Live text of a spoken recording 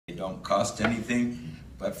don't cost anything,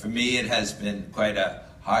 but for me it has been quite a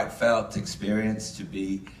heartfelt experience to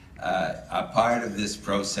be a part of this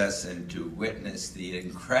process and to witness the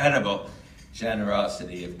incredible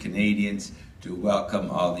generosity of Canadians to welcome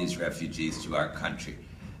all these refugees to our country.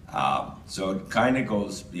 So it kind of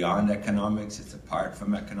goes beyond economics, it's apart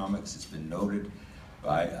from economics, it's been noted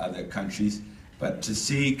by other countries, but to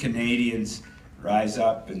see Canadians rise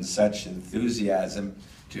up in such enthusiasm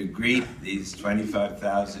to greet these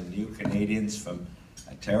 25,000 new Canadians from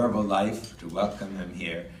a terrible life, to welcome them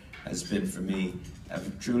here, has been for me a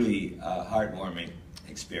truly heartwarming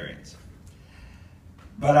experience.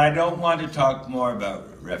 But I don't want to talk more about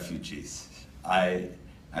refugees.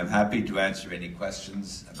 I'm happy to answer any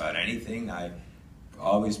questions about anything. I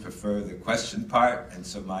always prefer the question part, and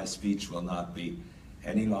so my speech will not be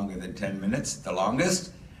any longer than 10 minutes, the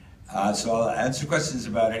longest. So I'll answer questions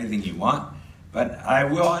about anything you want, but I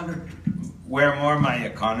will wear more my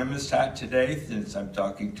economist hat today, since I'm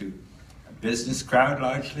talking to a business crowd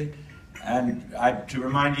largely. And to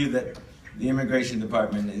remind you that the Immigration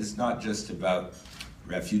Department is not just about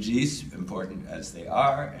refugees, important as they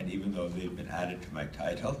are, and even though they've been added to my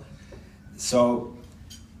title. So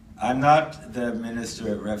I'm not the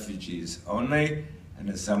Minister of Refugees only, and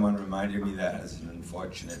as someone reminded me, that is an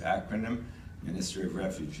unfortunate acronym. Minister of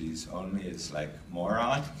Refugees only is like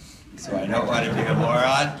moron, so I don't want to be a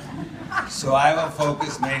moron. So I will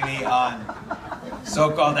focus mainly on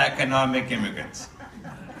so-called economic immigrants.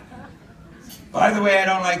 By the way, I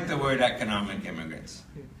don't like the word economic immigrants,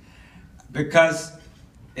 because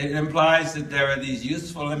it implies that there are these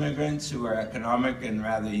useful immigrants who are economic and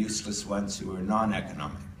rather useless ones who are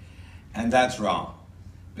non-economic. And that's wrong,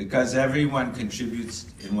 because everyone contributes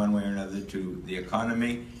in one way or another to the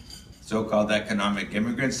economy. So-called economic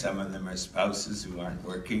immigrants, some of them are spouses who aren't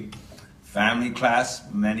working, family class,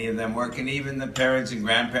 many of them work, and even the parents and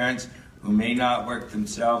grandparents who may not work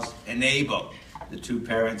themselves enable the two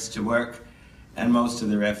parents to work, and most of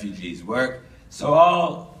the refugees work. So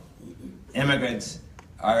all immigrants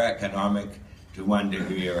are economic to one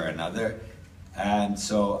degree or another, and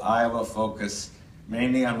so I will focus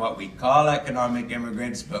mainly on what we call economic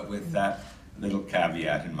immigrants, but with that little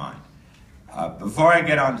caveat in mind. Before I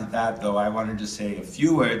get on to that, though, I wanted to say a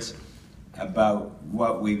few words about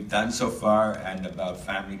what we've done so far and about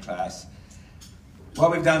family class.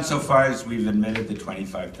 What we've done so far is we've admitted the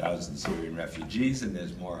 25,000 Syrian refugees, and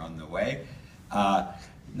there's more on the way.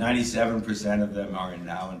 97% of them are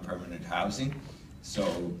now in permanent housing,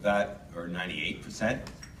 so that, or 98%.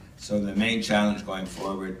 So the main challenge going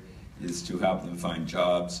forward is to help them find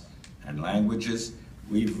jobs and languages.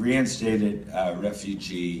 We've reinstated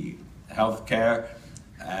refugee health care.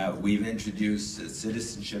 We've introduced the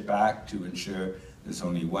Citizenship Act to ensure there's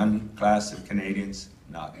only one class of Canadians,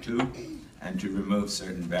 not two, and to remove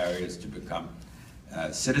certain barriers to become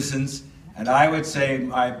citizens. And I would say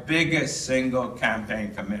my biggest single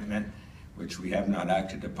campaign commitment, which we have not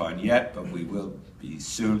acted upon yet, but we will be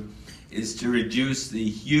soon, is to reduce the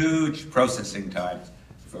huge processing times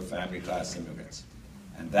for family class immigrants.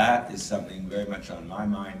 And that is something very much on my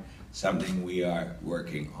mind, something we are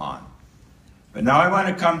working on. But now I want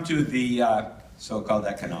to come to the so-called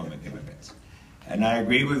economic immigrants. And I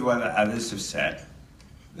agree with what others have said,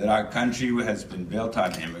 that our country has been built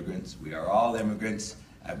on immigrants. We are all immigrants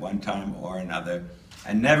at one time or another.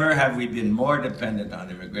 And never have we been more dependent on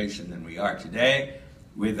immigration than we are today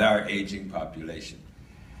with our aging population.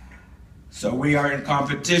 So we are in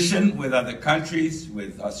competition with other countries,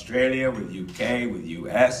 with Australia, with UK, with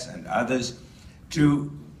US, and others,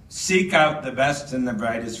 to seek out the best and the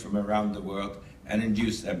brightest from around the world and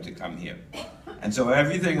induce them to come here. And so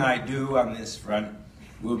everything I do on this front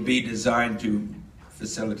will be designed to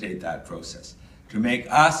facilitate that process, to make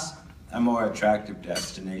us a more attractive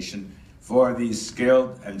destination for these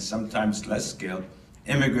skilled and sometimes less skilled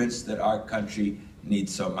immigrants that our country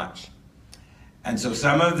needs so much. And so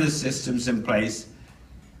some of the systems in place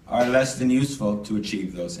are less than useful to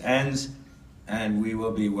achieve those ends, and we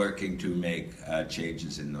will be working to make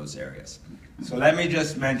changes in those areas. So let me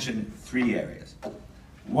just mention 3 areas.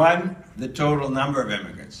 One, the total number of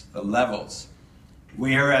immigrants, the levels.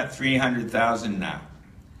 We are at 300,000 now,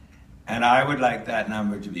 and I would like that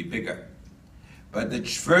number to be bigger. But the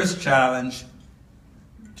first challenge,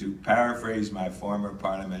 to paraphrase my former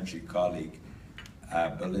parliamentary colleague,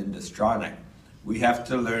 Belinda Stronach, we have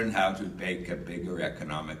to learn how to bake a bigger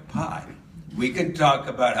economic pie. We can talk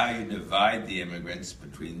about how you divide the immigrants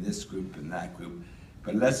between this group and that group,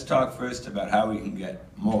 but let's talk first about how we can get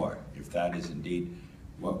more, if that is indeed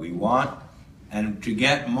what we want. And to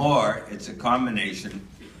get more, it's a combination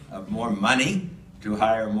of more money to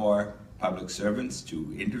hire more public servants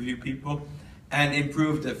to interview people, and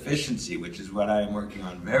improved efficiency, which is what I am working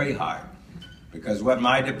on very hard. Because what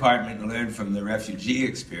my department learned from the refugee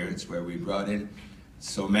experience, where we brought in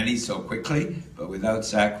so many so quickly, but without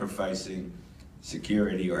sacrificing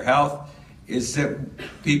security or health, is that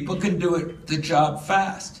people can do the job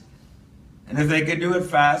fast. And if they can do it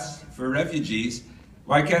fast for refugees,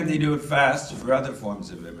 why can't they do it fast for other forms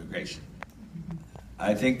of immigration?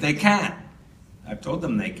 I think they can. I've told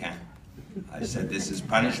them they can. I said, this is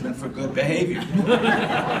punishment for good behavior.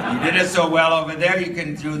 You did it so well over there, you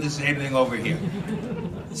can do the same thing over here.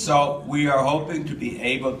 So we are hoping to be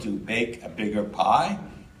able to bake a bigger pie,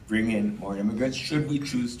 bring in more immigrants, should we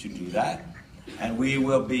choose to do that. And we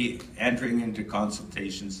will be entering into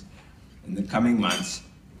consultations in the coming months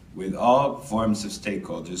with all forms of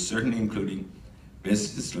stakeholders, certainly including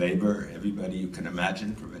business, labor, everybody you can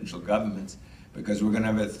imagine, provincial governments, because we're going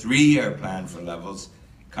to have a 3-year plan for levels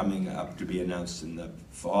coming up to be announced in the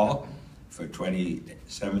fall for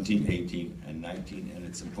 2017, 18, and 19. And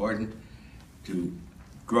it's important to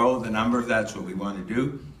grow the number, that's what we want to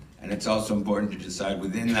do. And it's also important to decide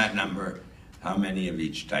within that number how many of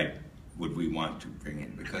each type would we want to bring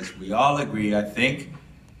in. Because we all agree, I think,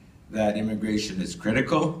 that immigration is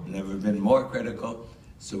critical, never been more critical.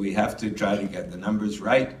 So we have to try to get the numbers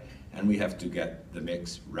right, and we have to get the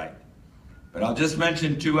mix right. But I'll just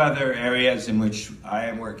mention 2 other areas in which I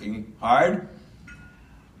am working hard.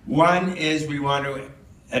 One is we want to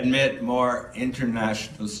admit more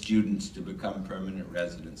international students to become permanent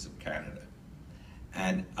residents of Canada.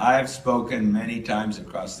 And I've spoken many times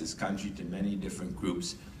across this country to many different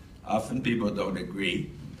groups. Often people don't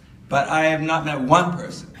agree, but I have not met one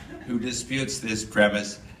person who disputes this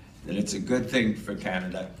premise that it's a good thing for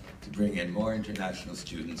Canada to bring in more international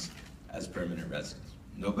students as permanent residents.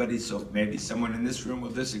 Nobody, so maybe someone in this room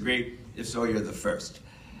will disagree. If so, you're the first.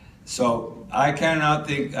 So I cannot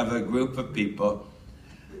think of a group of people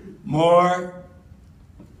more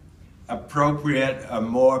appropriate or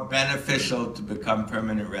more beneficial to become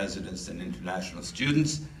permanent residents than international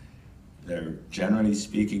students. They're generally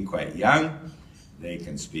speaking quite young. They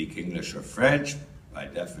can speak English or French. By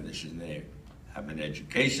definition, they have an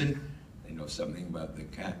education. They know something about the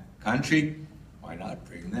country. Why not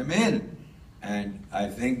bring them in? And I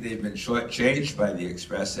think they've been shortchanged by the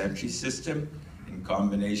express entry system in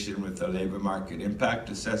combination with the labor market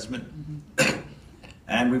impact assessment.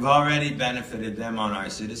 And we've already benefited them on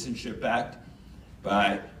our Citizenship Act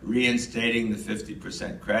by reinstating the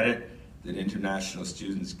 50% credit that international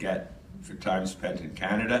students get for time spent in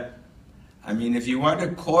Canada. I mean, if you want to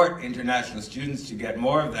court international students to get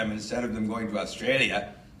more of them instead of them going to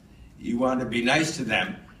Australia, you want to be nice to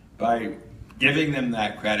them by giving them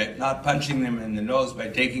that credit, not punching them in the nose by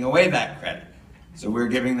taking away that credit. So we're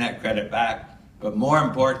giving that credit back. But more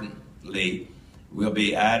importantly, we'll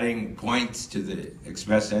be adding points to the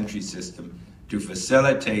express entry system to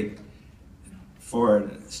facilitate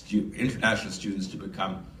for international students to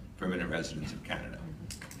become permanent residents of Canada.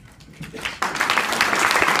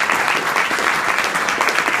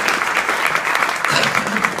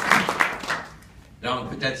 Donc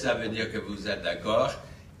peut-être ça veut dire que vous êtes d'accord.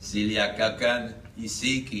 S'il y a quelqu'un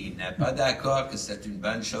ici qui n'est pas d'accord que c'est une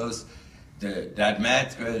bonne chose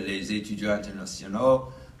d'admettre les étudiants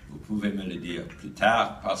internationaux, vous pouvez me le dire plus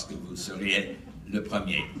tard parce que vous seriez le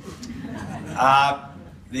premier.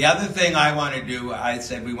 The other thing I want to do, I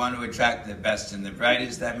said we want to attract the best and the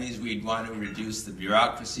brightest. That means we want to reduce the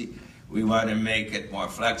bureaucracy. We want to make it more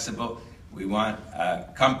flexible. We want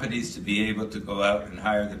companies to be able to go out and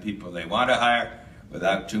hire the people they want to hire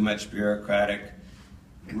without too much bureaucratic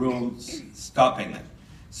rules stopping them.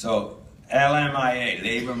 So LMIA,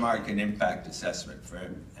 Labor Market Impact Assessment, for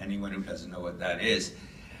anyone who doesn't know what that is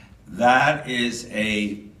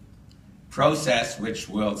a process which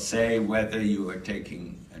will say whether you are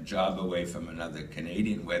taking a job away from another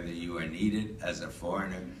Canadian, whether you are needed as a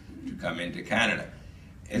foreigner to come into Canada.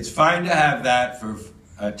 It's fine to have that for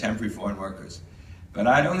temporary foreign workers, but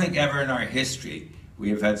I don't think ever in our history we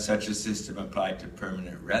have had such a system applied to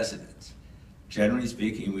permanent residents. Generally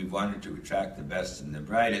speaking, we've wanted to attract the best and the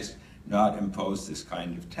brightest, not impose this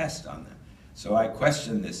kind of test on them. So I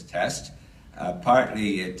question this test.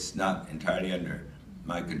 Partly it's not entirely under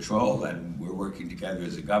my control, and we're working together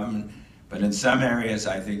as a government, but in some areas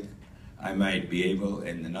I think I might be able,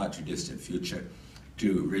 in the not-too-distant future,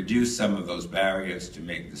 to reduce some of those barriers to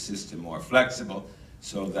make the system more flexible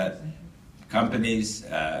so that companies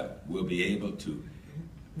will be able to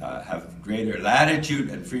have greater latitude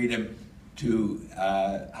and freedom to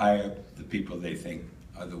hire the people they think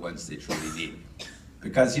are the ones they truly need.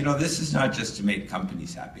 Because, you know, this is not just to make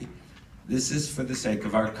companies happy. This is for the sake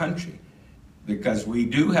of our country. because we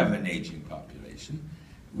do have an aging population.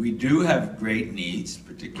 We do have great needs,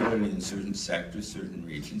 particularly in certain sectors, certain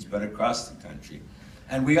regions, but across the country.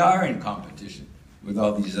 And we are in competition with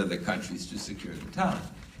all these other countries to secure the talent.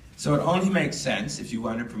 So it only makes sense, if you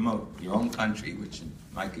want to promote your own country, which in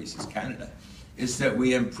my case is Canada, is that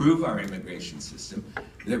we improve our immigration system,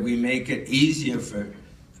 that we make it easier for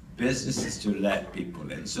businesses to let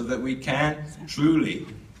people in, so that we can truly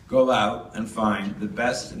go out and find the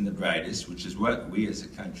best and the brightest, which is what we as a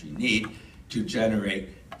country need to generate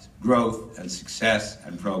growth and success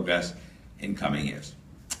and progress in coming years.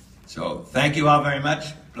 So thank you all very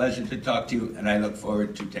much. Pleasure to talk to you, and I look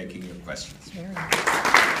forward to taking your questions.